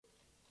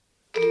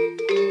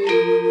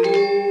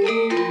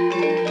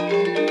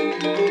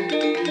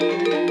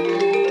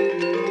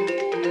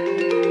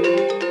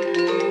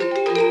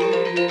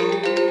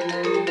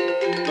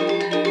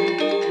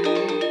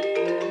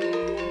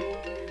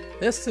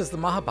This is the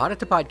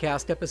Mahabharata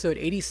Podcast, episode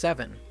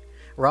 87,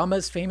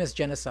 Rama's Famous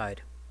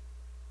Genocide.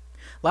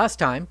 Last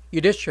time,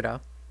 Yudhishthira,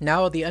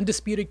 now the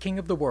undisputed king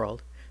of the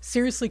world,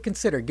 seriously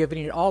considered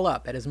giving it all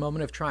up at his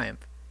moment of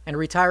triumph and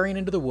retiring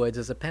into the woods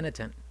as a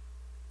penitent.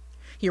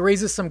 He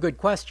raises some good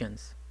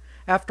questions.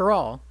 After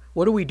all,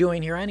 what are we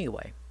doing here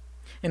anyway?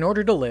 In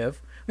order to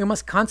live, we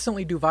must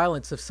constantly do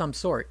violence of some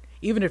sort,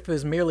 even if it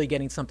is merely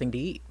getting something to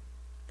eat.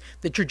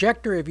 The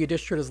trajectory of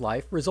Yudhishthira's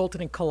life resulted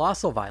in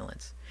colossal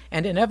violence,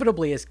 and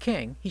inevitably as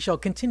king, he shall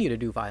continue to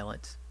do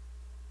violence.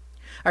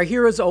 Our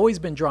hero has always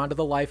been drawn to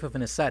the life of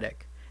an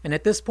ascetic, and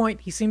at this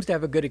point he seems to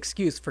have a good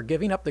excuse for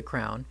giving up the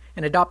crown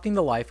and adopting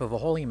the life of a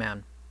holy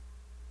man.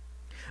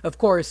 Of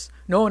course,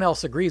 no one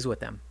else agrees with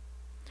him.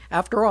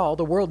 After all,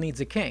 the world needs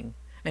a king,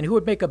 and who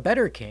would make a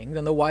better king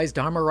than the wise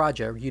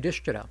Dharmaraja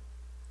Yudhishthira?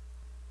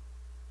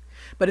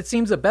 But it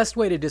seems the best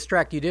way to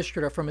distract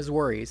Yudhishthira from his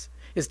worries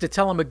is to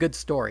tell him a good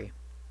story.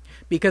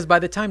 Because by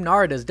the time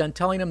Narada is done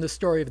telling him the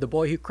story of the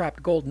boy who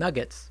cracked gold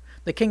nuggets,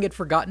 the king had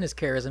forgotten his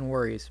cares and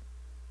worries.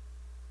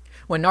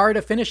 When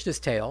Narada finished his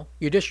tale,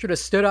 Yudhishthira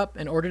stood up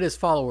and ordered his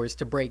followers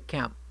to break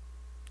camp.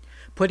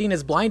 Putting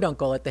his blind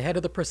uncle at the head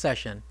of the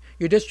procession,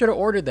 Yudhishthira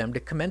ordered them to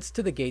commence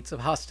to the gates of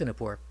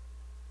Hastinapur.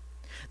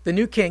 The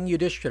new king,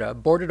 Yudhishthira,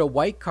 boarded a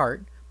white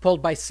cart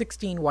pulled by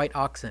 16 white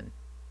oxen.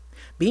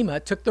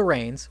 Bhima took the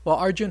reins, while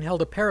Arjun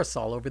held a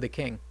parasol over the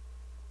king.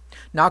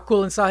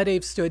 Nakul and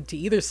Sahadev stood to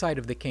either side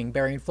of the king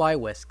bearing fly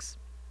whisks.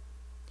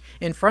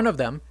 In front of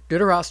them,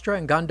 Dhritarashtra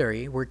and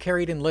Gandhari were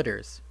carried in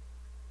litters,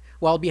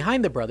 while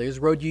behind the brothers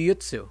rode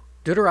Yuyutsu,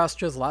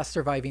 Dhritarashtra's last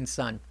surviving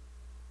son.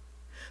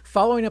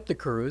 Following up the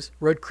Kurus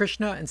rode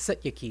Krishna and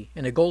Satyaki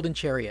in a golden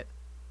chariot.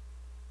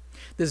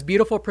 This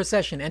beautiful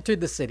procession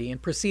entered the city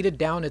and proceeded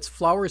down its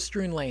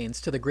flower-strewn lanes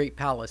to the great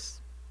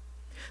palace.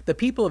 The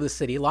people of the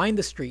city lined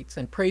the streets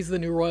and praised the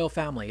new royal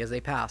family as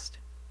they passed.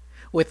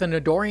 With an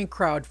adoring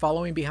crowd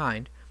following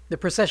behind, the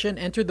procession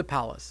entered the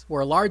palace,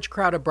 where a large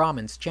crowd of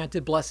Brahmins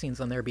chanted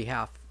blessings on their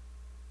behalf.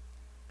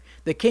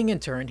 The king, in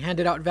turn,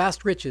 handed out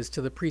vast riches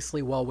to the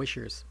priestly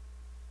well-wishers.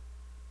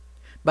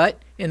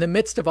 But, in the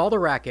midst of all the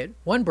racket,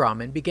 one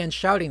Brahmin began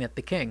shouting at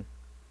the king.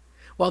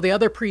 While the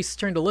other priests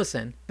turned to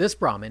listen, this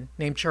Brahmin,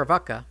 named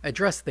Charvaka,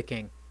 addressed the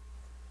king.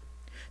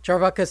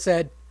 Charvaka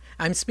said,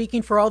 "I'm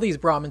speaking for all these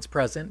Brahmins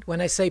present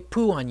when I say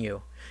pooh on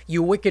you,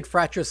 you wicked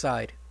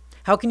fratricide.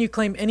 How can you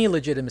claim any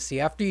legitimacy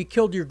after you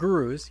killed your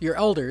gurus, your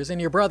elders,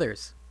 and your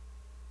brothers?"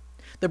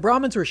 The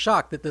Brahmins were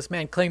shocked that this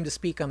man claimed to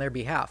speak on their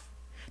behalf.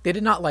 They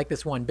did not like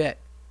this one bit.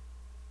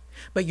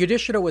 But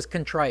Yudhishthira was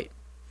contrite.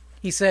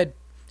 He said,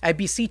 "I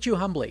beseech you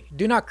humbly,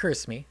 do not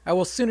curse me. I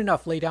will soon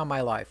enough lay down my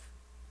life."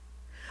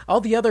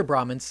 All the other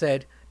Brahmins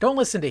said, "Don't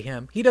listen to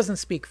him. He doesn't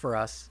speak for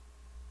us."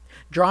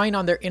 Drawing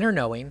on their inner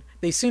knowing,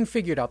 they soon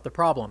figured out the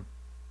problem.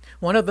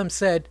 One of them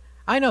said,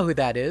 "I know who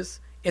that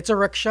is. It's a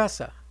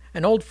Rakshasa,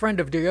 an old friend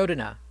of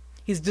Duryodhana.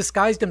 He's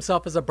disguised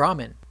himself as a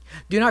Brahmin.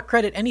 Do not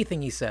credit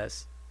anything he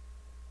says."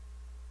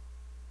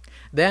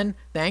 Then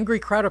the angry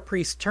crowd of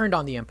priests turned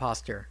on the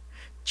impostor.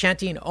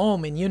 Chanting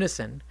Om in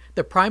unison,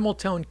 the primal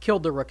tone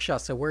killed the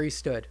Rakshasa where he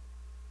stood.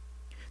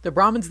 The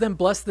Brahmins then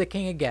blessed the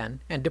king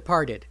again and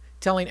departed,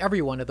 telling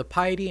everyone of the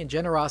piety and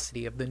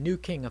generosity of the new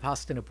king of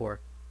Hastinapur.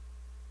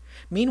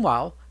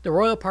 Meanwhile, the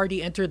royal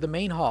party entered the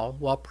main hall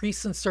while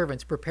priests and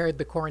servants prepared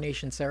the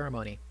coronation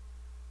ceremony.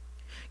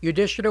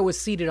 Yudhishthira was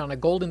seated on a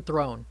golden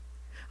throne.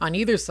 On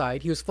either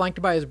side, he was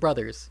flanked by his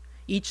brothers,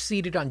 each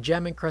seated on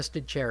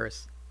gem-encrusted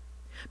chairs.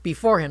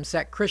 Before him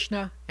sat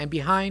Krishna, and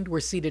behind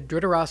were seated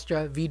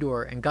Dhritarashtra,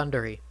 Vidur, and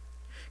Gandhari.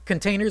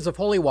 Containers of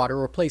holy water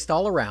were placed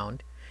all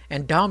around,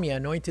 and Dhamya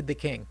anointed the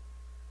king.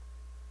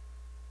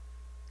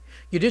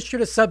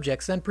 Yudhishthira's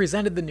subjects then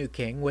presented the new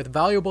king with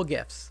valuable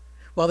gifts,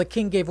 while the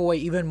king gave away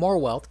even more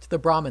wealth to the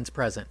Brahmins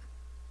present.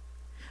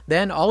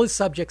 Then all his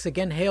subjects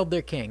again hailed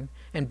their king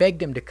and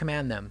begged him to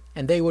command them,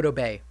 and they would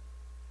obey.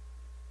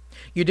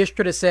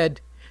 Yudhishthira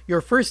said,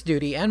 "Your first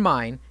duty and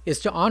mine is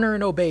to honor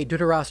and obey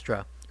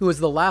Dhritarashtra, who is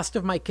the last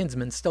of my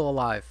kinsmen still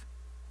alive."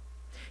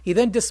 He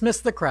then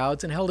dismissed the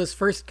crowds and held his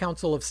first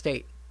council of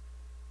state.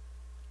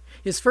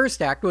 His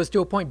first act was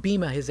to appoint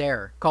Bhima his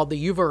heir, called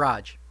the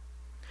Yuvaraj.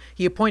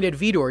 He appointed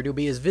Vidur to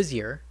be his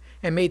vizier,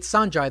 and made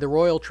Sanjay the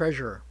royal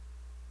treasurer.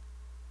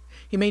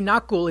 He made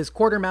Nakul his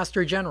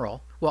quartermaster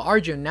general, while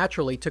Arjun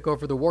naturally took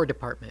over the war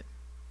department.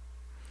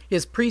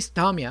 His priest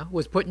Dhamya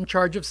was put in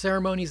charge of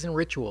ceremonies and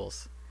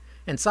rituals,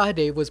 and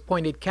Sahadev was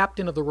appointed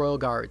captain of the royal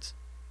guards.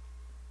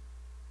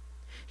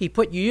 He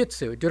put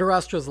Yuyutsu,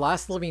 Dhritarashtra's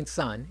last living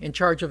son, in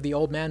charge of the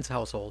old man's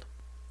household.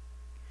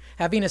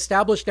 Having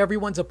established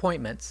everyone's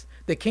appointments,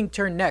 the king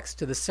turned next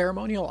to the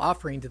ceremonial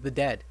offering to the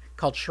dead,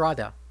 called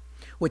Shraddha,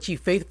 which he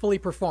faithfully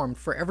performed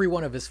for every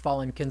one of his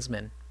fallen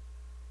kinsmen.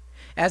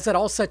 As at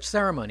all such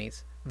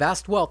ceremonies,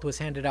 vast wealth was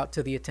handed out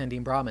to the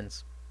attending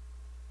Brahmins.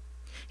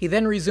 He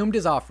then resumed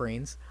his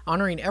offerings,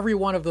 honoring every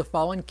one of the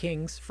fallen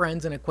kings,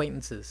 friends, and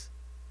acquaintances.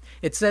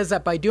 It says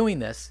that by doing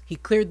this, he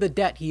cleared the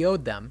debt he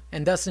owed them,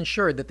 and thus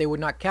ensured that they would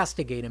not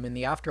castigate him in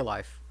the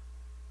afterlife.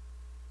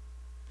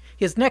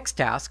 His next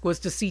task was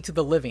to see to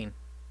the living.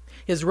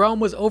 His realm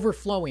was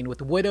overflowing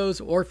with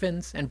widows,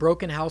 orphans, and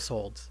broken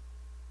households.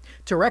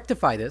 To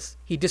rectify this,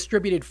 he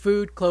distributed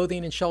food,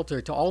 clothing, and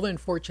shelter to all the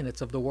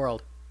unfortunates of the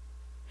world.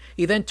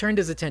 He then turned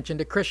his attention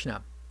to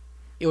Krishna.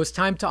 It was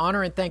time to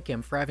honor and thank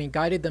him for having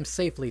guided them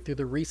safely through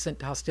the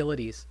recent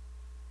hostilities.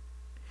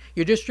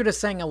 Yudhishthira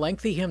sang a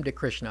lengthy hymn to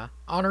Krishna,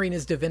 honoring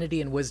his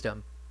divinity and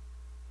wisdom.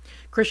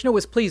 Krishna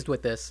was pleased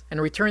with this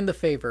and returned the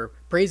favor,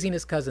 praising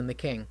his cousin the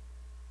king.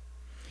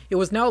 It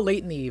was now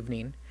late in the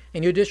evening,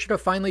 and Yudhishthira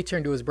finally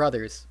turned to his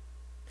brothers.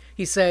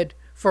 He said,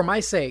 "For my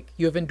sake,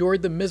 you have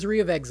endured the misery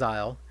of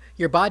exile,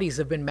 your bodies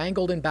have been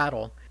mangled in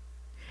battle,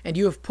 and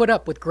you have put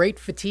up with great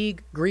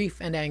fatigue, grief,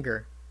 and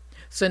anger.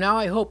 So now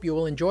I hope you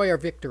will enjoy our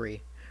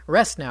victory.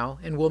 Rest now,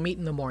 and we'll meet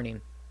in the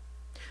morning."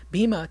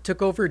 Bhima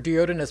took over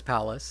Duryodhana's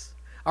palace,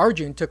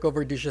 Arjun took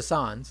over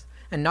Dushasan's,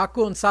 and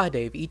Nakul and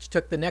Sahadev each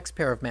took the next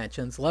pair of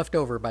mansions left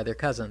over by their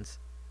cousins.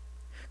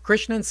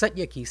 Krishna and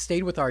Satyaki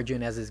stayed with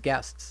Arjun as his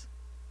guests.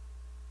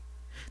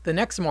 The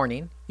next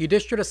morning,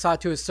 Yudhishthira saw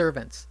to his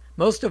servants,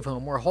 most of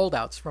whom were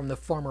holdouts from the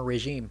former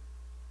regime.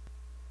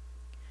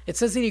 It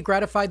says that he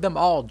gratified them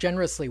all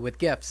generously with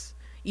gifts,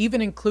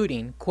 even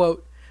including,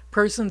 quote,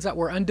 persons that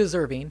were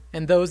undeserving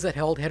and those that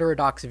held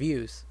heterodox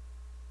views.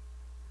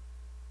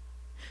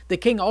 The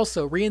king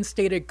also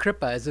reinstated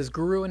Kripa as his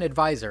guru and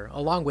advisor,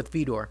 along with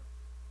Vidur.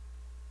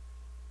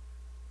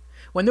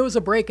 When there was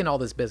a break in all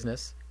this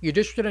business,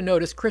 Yudhishthira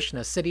noticed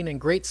Krishna sitting in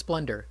great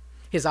splendor,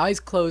 his eyes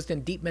closed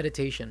in deep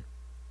meditation.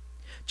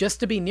 Just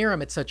to be near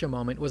him at such a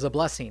moment was a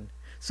blessing,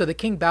 so the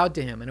king bowed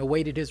to him and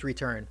awaited his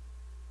return.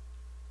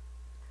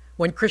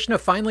 When Krishna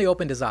finally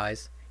opened his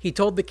eyes, he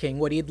told the king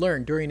what he had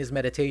learned during his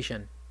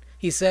meditation.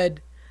 He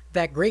said,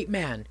 "That great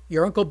man,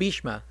 your uncle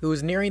Bhishma, who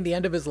was nearing the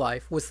end of his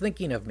life, was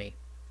thinking of me.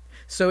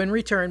 So in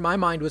return, my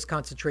mind was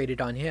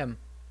concentrated on him.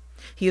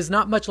 He is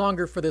not much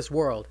longer for this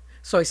world,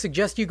 so I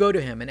suggest you go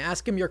to him and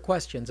ask him your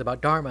questions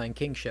about Dharma and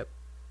kingship."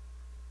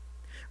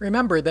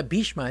 Remember that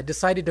Bhishma had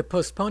decided to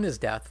postpone his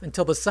death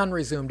until the sun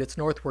resumed its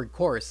northward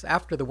course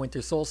after the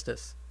winter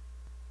solstice.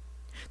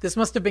 This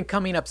must have been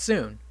coming up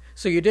soon,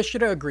 so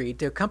Yudhishthira agreed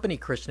to accompany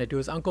Krishna to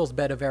his uncle's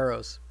bed of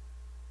arrows.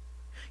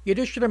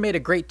 Yudhishthira made a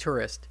great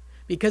tourist,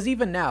 because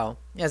even now,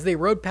 as they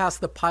rode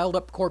past the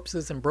piled-up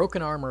corpses and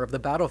broken armor of the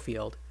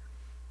battlefield,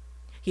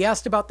 he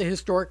asked about the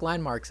historic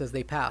landmarks as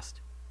they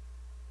passed.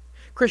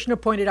 Krishna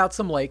pointed out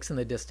some lakes in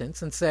the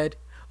distance and said,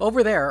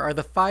 "Over there are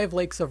the 5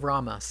 lakes of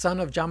Rama,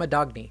 son of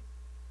Jamadagni."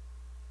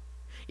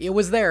 It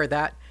was there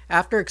that,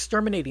 after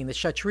exterminating the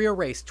Kshatriya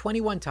race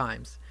 21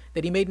 times,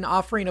 that he made an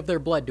offering of their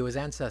blood to his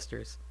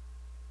ancestors.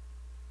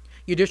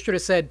 Yudhishthira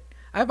said,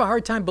 "I have a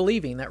hard time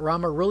believing that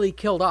Rama really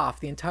killed off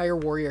the entire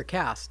warrior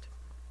caste,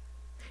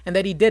 and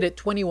that he did it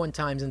 21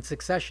 times in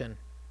succession.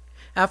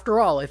 After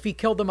all, if he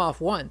killed them off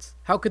once,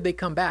 how could they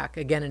come back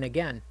again and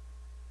again?"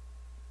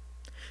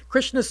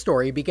 Krishna's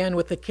story began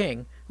with the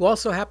king, who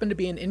also happened to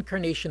be an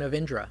incarnation of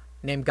Indra,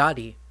 named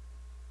Gadi.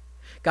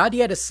 Gadi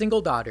had a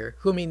single daughter,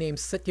 whom he named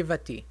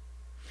Satyavati.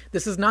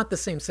 This is not the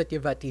same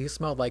Satyavati who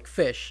smelled like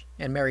fish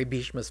and married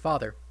Bhishma's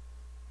father.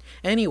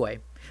 Anyway,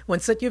 when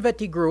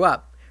Satyavati grew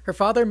up, her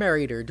father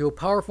married her to a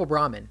powerful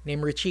Brahmin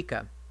named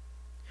Rachika.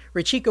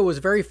 Rachika was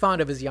very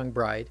fond of his young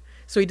bride,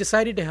 so he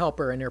decided to help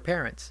her and her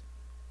parents.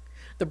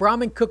 The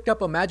Brahmin cooked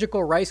up a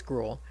magical rice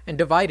gruel and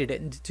divided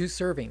it into 2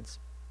 servings.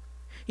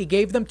 He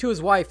gave them to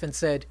his wife and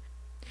said,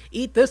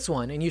 "Eat this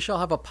one, and you shall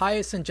have a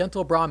pious and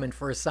gentle Brahmin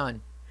for a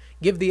son.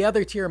 Give the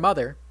other to your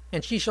mother,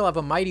 and she shall have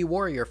a mighty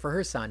warrior for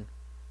her son."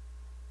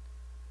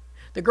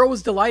 The girl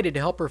was delighted to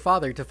help her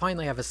father to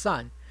finally have a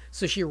son,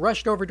 so she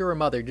rushed over to her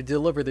mother to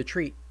deliver the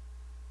treat.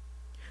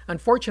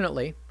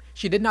 Unfortunately,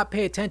 she did not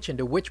pay attention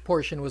to which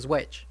portion was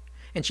which,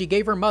 and she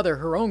gave her mother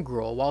her own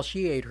gruel while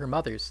she ate her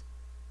mother's.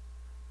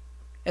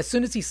 As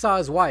soon as he saw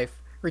his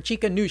wife,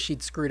 Rachika knew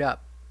she'd screwed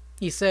up.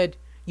 He said,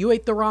 "You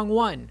ate the wrong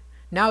one.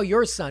 Now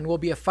your son will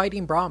be a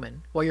fighting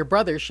Brahmin, while your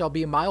brother shall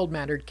be a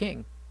mild-mannered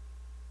king."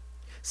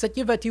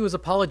 Satyavati was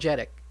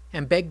apologetic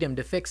and begged him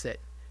to fix it.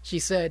 She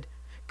said,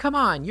 "Come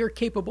on, you're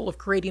capable of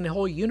creating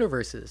whole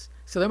universes,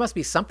 so there must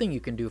be something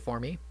you can do for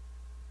me."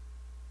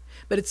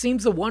 But it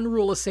seems the one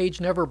rule a sage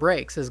never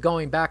breaks is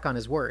going back on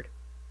his word.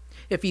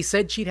 If he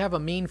said she'd have a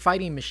mean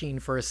fighting machine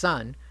for a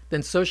son,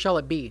 then so shall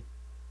it be.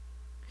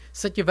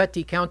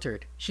 Satyavati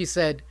countered. She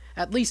said,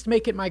 "At least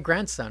make it my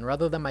grandson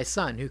rather than my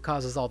son who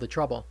causes all the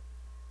trouble."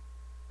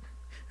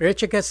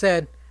 Rachika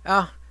said,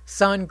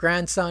 son,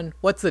 grandson,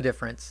 what's the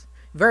difference?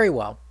 Very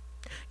well.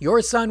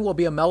 Your son will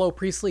be a mellow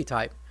priestly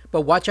type,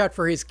 but watch out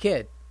for his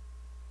kid."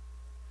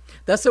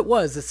 Thus it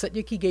was that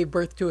Satyaki gave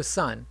birth to a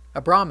son,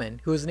 a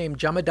Brahmin, who was named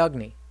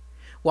Jamadagni,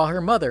 while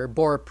her mother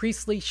bore a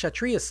priestly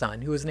Kshatriya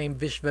son who was named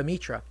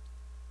Vishvamitra.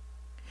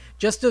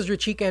 Just as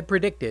Rachika had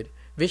predicted,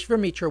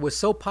 Vishvamitra was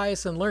so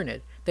pious and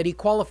learned that he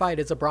qualified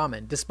as a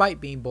Brahmin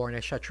despite being born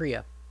a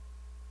Kshatriya.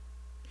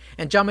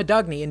 And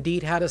Jamadagni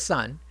indeed had a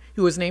son,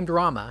 who was named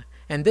Rama,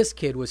 and this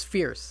kid was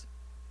fierce.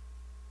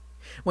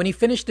 When he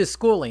finished his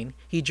schooling,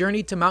 he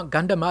journeyed to Mount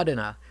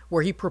Gandhamadana,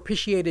 where he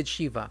propitiated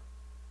Shiva.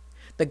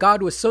 The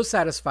god was so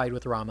satisfied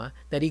with Rama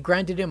that he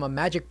granted him a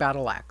magic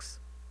battle axe.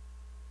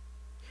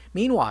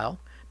 Meanwhile,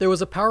 there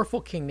was a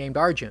powerful king named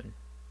Arjun.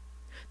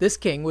 This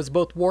king was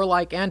both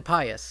warlike and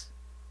pious.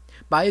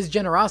 By his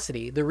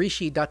generosity, the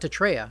rishi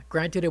Dattatreya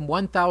granted him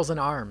 1,000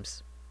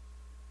 arms.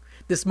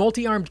 This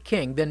multi-armed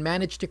king then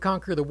managed to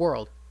conquer the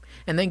world,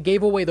 and then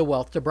gave away the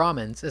wealth to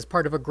Brahmins as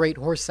part of a great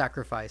horse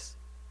sacrifice.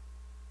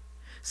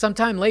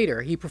 Sometime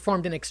later, he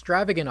performed an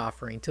extravagant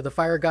offering to the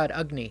fire god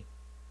Agni.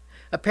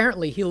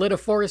 Apparently, he lit a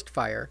forest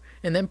fire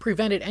and then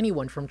prevented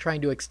anyone from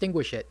trying to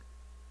extinguish it.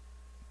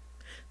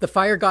 The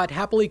fire god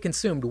happily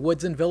consumed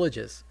woods and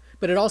villages,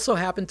 but it also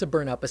happened to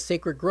burn up a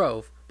sacred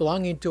grove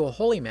belonging to a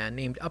holy man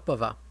named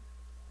Appava.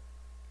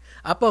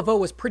 Appava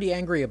was pretty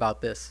angry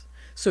about this,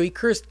 so he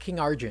cursed King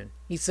Arjun.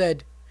 He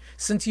said,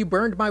 "Since you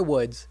burned my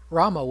woods,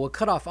 Rama will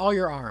cut off all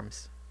your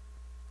arms."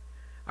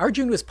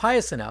 Arjun was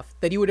pious enough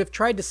that he would have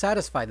tried to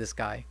satisfy this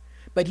guy,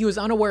 but he was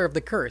unaware of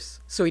the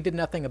curse, so he did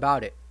nothing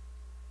about it.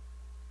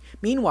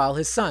 Meanwhile,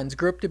 his sons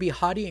grew up to be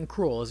haughty and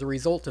cruel as a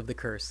result of the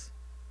curse.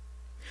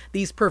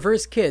 These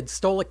perverse kids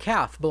stole a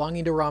calf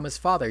belonging to Rama's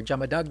father,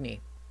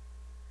 Jamadagni.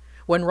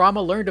 When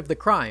Rama learned of the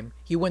crime,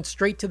 he went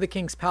straight to the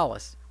king's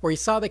palace, where he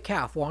saw the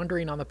calf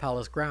wandering on the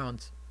palace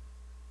grounds.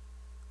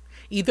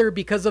 Either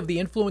because of the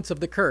influence of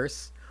the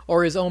curse,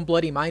 or his own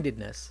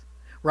bloody-mindedness,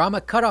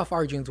 Rama cut off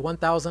Arjun's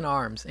 1,000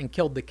 arms and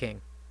killed the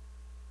king.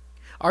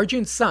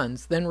 Arjun's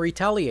sons then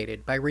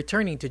retaliated by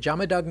returning to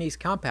Jamadagni's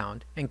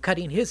compound and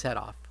cutting his head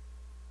off.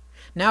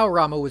 Now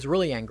Rama was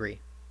really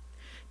angry.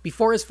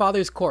 Before his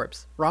father's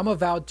corpse, Rama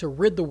vowed to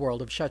rid the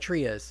world of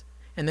Kshatriyas,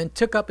 and then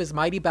took up his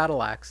mighty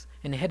battle axe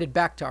and headed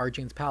back to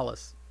Arjun's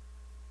palace.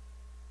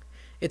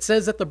 It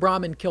says that the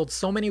Brahmin killed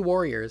so many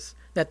warriors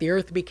that the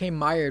earth became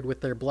mired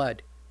with their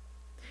blood.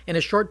 In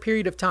a short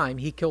period of time,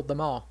 he killed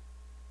them all.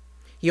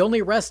 He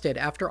only rested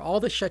after all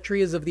the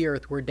Kshatriyas of the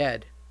earth were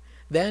dead.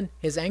 Then,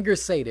 his anger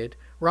sated,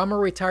 Rama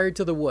retired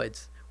to the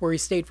woods, where he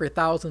stayed for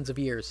thousands of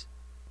years.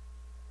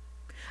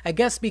 I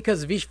guess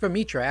because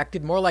Vishvamitra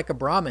acted more like a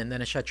Brahmin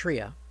than a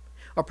Kshatriya,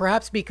 or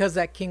perhaps because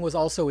that king was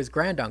also his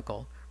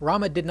granduncle,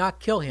 Rama did not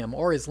kill him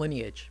or his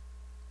lineage.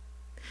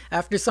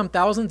 After some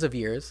thousands of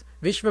years,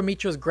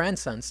 Vishvamitra's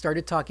grandson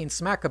started talking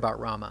smack about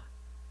Rama.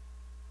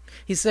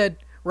 He said,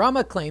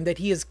 "Rama claimed that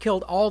he has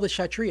killed all the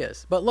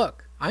Kshatriyas, but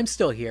look, I'm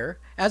still here,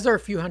 as are a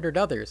few hundred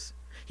others.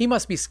 He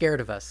must be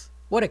scared of us.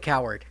 What a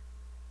coward."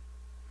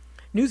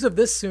 News of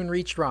this soon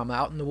reached Rama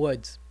out in the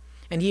woods,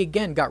 and he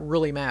again got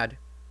really mad.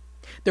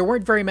 There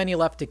weren't very many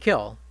left to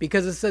kill,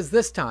 because it says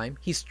this time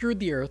he strewed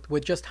the earth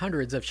with just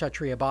hundreds of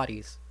Kshatriya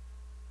bodies.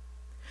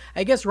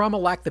 I guess Rama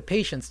lacked the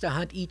patience to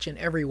hunt each and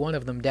every one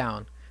of them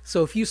down,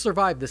 so few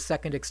survived the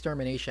second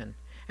extermination,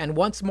 and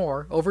once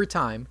more, over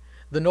time,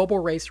 the noble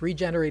race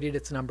regenerated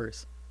its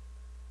numbers.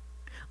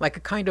 Like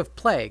a kind of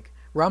plague,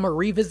 Rama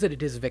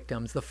revisited his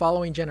victims the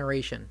following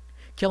generation,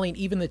 killing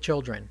even the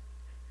children.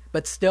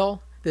 But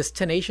still, this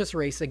tenacious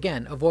race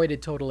again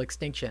avoided total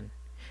extinction,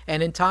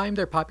 and in time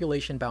their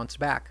population bounced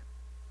back.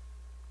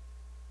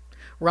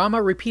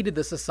 Rama repeated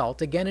this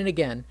assault again and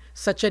again,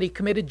 such that he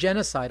committed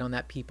genocide on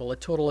that people a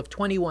total of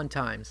 21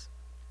 times.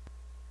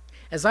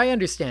 As I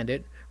understand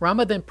it,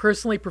 Rama then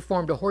personally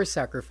performed a horse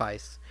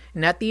sacrifice,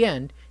 and at the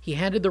end, he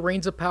handed the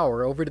reins of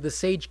power over to the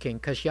sage king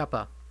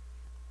Kashyapa.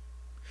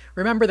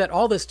 Remember that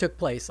all this took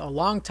place a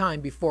long time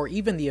before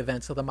even the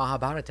events of the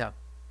Mahabharata.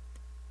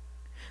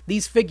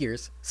 These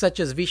figures, such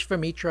as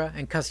Vishvamitra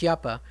and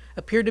Kashyapa,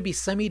 appear to be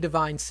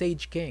semi-divine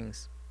sage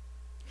kings.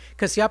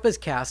 Kasyapa's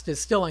caste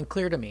is still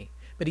unclear to me,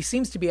 but he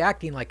seems to be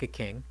acting like a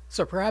king,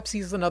 so perhaps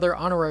he's another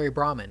honorary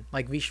Brahmin,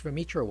 like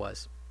Vishvamitra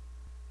was.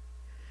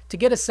 To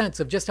get a sense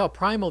of just how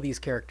primal these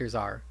characters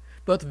are,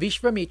 both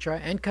Vishvamitra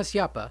and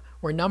Kashyapa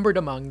were numbered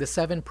among the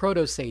 7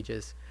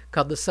 proto-sages,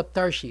 called the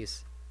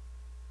Saptarshis.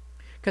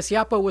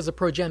 Kashyapa was a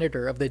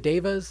progenitor of the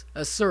Devas,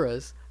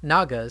 Asuras,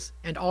 Nagas,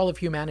 and all of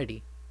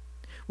humanity.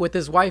 With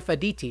his wife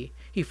Aditi,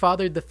 he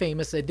fathered the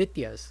famous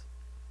Adityas.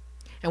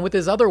 And with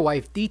his other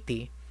wife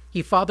Diti,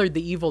 he fathered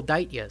the evil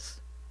Daityas.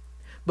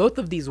 Both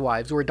of these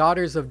wives were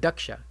daughters of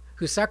Daksha,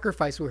 whose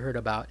sacrifice we heard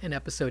about in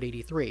episode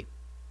 83.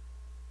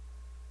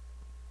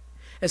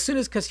 As soon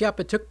as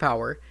Kashyapa took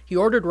power, he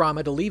ordered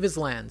Rama to leave his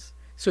lands,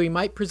 so he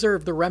might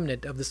preserve the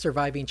remnant of the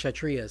surviving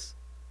Kshatriyas.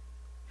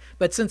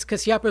 But since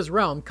Kasyapa's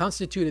realm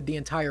constituted the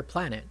entire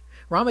planet,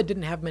 Rama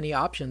didn't have many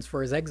options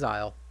for his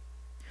exile.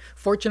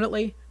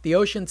 Fortunately, the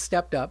ocean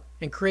stepped up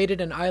and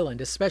created an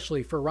island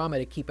especially for Rama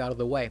to keep out of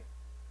the way.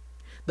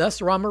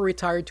 Thus Rama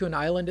retired to an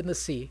island in the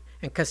sea,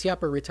 and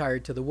Kashyapa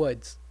retired to the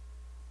woods.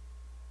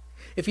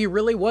 If he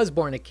really was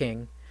born a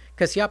king,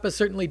 Kashyapa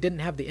certainly didn't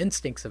have the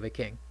instincts of a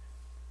king.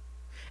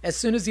 As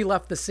soon as he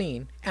left the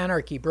scene,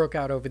 anarchy broke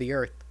out over the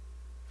earth.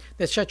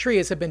 The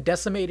Kshatriyas had been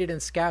decimated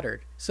and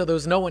scattered, so there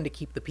was no one to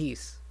keep the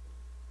peace.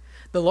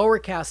 The lower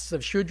castes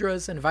of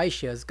Shudras and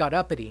Vaishyas got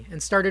uppity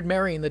and started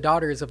marrying the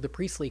daughters of the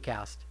priestly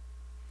caste.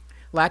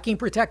 Lacking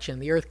protection,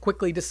 the earth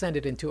quickly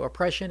descended into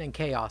oppression and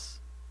chaos.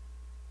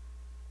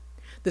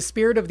 The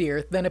spirit of the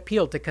earth then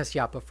appealed to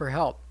Kashyapa for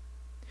help.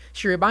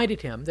 She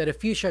reminded him that a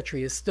few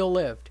Kshatriyas still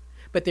lived,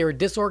 but they were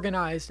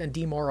disorganized and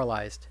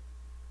demoralized.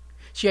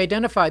 She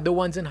identified the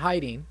ones in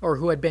hiding, or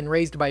who had been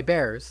raised by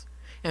bears,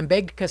 and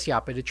begged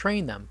Kasyapa to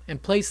train them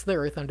and place the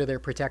earth under their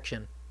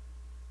protection.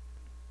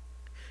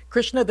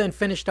 Krishna then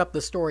finished up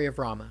the story of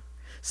Rama,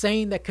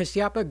 saying that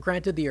Kasyapa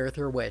granted the earth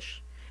her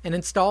wish and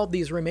installed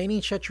these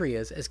remaining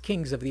Kshatriyas as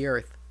kings of the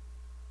earth.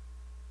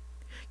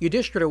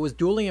 Yudhishthira was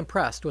duly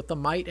impressed with the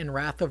might and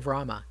wrath of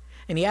Rama,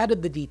 and he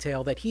added the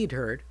detail that he'd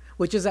heard,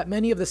 which is that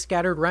many of the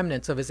scattered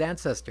remnants of his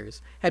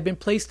ancestors had been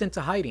placed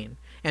into hiding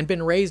and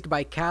been raised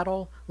by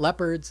cattle,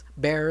 leopards,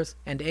 bears,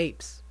 and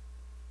apes.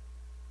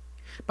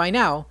 By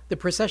now, the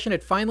procession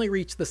had finally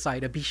reached the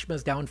site of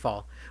Bhishma's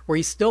downfall, where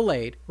he still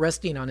laid,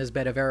 resting on his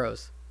bed of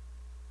arrows.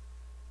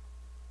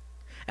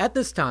 At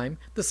this time,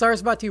 the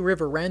Sarasvati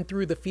River ran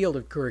through the field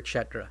of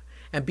Kurukshetra,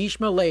 and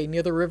Bhishma lay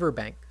near the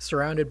riverbank,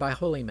 surrounded by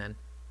holy men.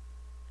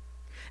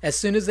 As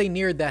soon as they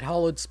neared that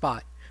hallowed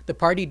spot, the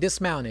party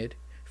dismounted,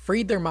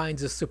 freed their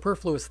minds of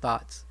superfluous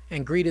thoughts,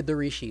 and greeted the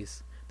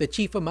rishis, the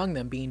chief among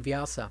them being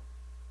Vyasa.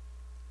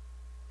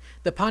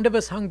 The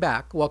Pandavas hung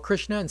back while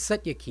Krishna and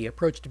Satyaki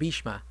approached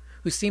Bhishma,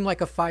 who seemed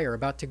like a fire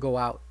about to go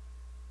out.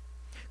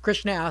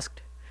 Krishna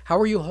asked, "How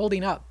are you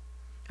holding up?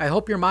 I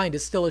hope your mind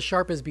is still as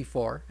sharp as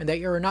before, and that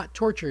you are not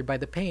tortured by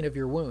the pain of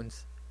your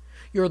wounds.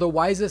 You are the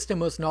wisest and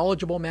most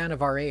knowledgeable man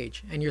of our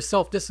age, and your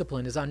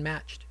self-discipline is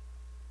unmatched.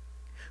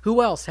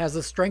 Who else has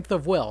the strength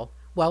of will,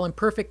 while in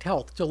perfect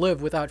health, to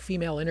live without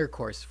female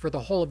intercourse for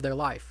the whole of their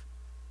life?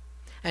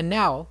 And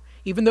now,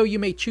 even though you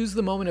may choose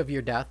the moment of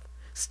your death,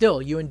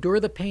 still you endure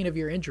the pain of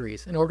your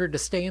injuries in order to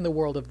stay in the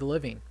world of the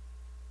living."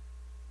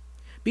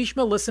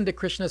 Bhishma listened to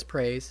Krishna's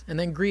praise and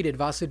then greeted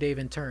Vasudeva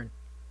in turn.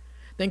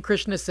 Then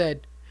Krishna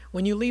said,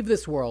 "When you leave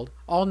this world,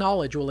 all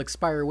knowledge will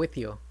expire with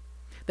you.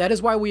 That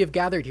is why we have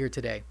gathered here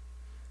today.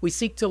 We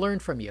seek to learn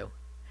from you.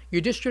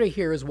 Yudhishthira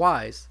here is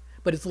wise,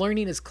 but his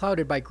learning is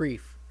clouded by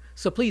grief,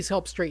 so please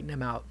help straighten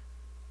him out."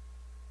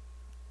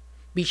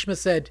 Bhishma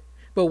said,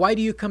 "But why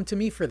do you come to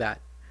me for that?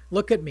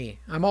 Look at me,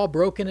 I'm all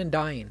broken and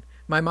dying,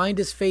 my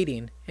mind is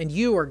fading, and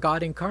you are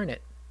God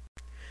incarnate.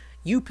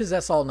 You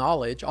possess all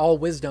knowledge, all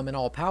wisdom, and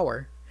all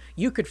power.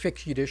 You could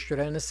fix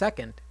Yudhishthira in a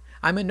second.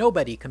 I'm a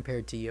nobody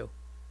compared to you."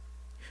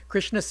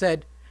 Krishna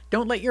said,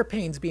 "Don't let your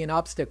pains be an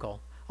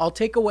obstacle. I'll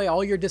take away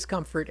all your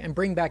discomfort and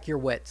bring back your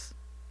wits.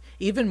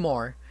 Even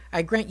more,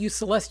 I grant you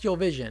celestial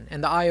vision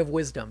and the eye of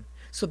wisdom,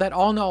 so that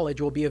all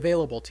knowledge will be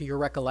available to your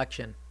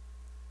recollection."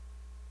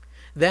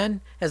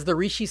 Then, as the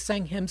rishis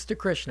sang hymns to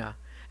Krishna,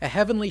 a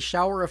heavenly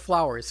shower of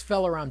flowers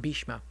fell around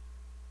Bhishma.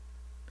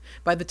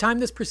 By the time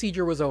this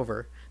procedure was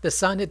over, the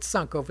sun had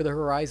sunk over the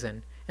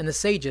horizon, and the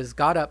sages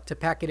got up to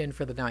pack it in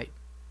for the night.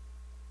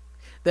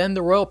 Then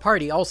the royal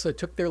party also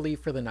took their leave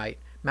for the night,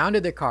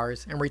 mounted their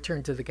cars, and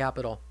returned to the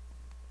capital.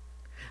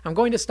 I'm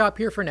going to stop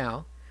here for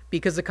now,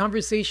 because the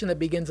conversation that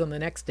begins on the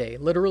next day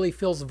literally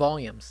fills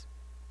volumes.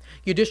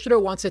 Yudhishthira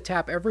wants to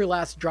tap every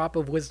last drop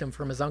of wisdom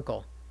from his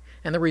uncle,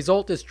 and the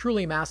result is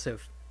truly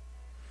massive.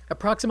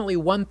 Approximately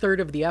 1/3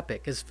 of the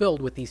epic is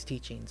filled with these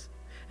teachings,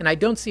 and I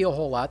don't see a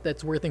whole lot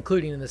that's worth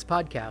including in this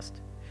podcast,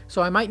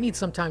 so I might need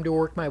some time to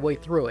work my way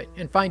through it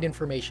and find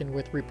information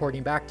worth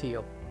reporting back to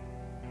you.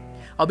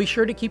 I'll be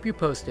sure to keep you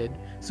posted,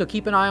 so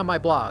keep an eye on my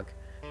blog,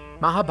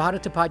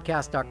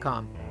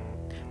 mahabharatapodcast.com.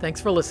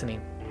 Thanks for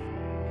listening.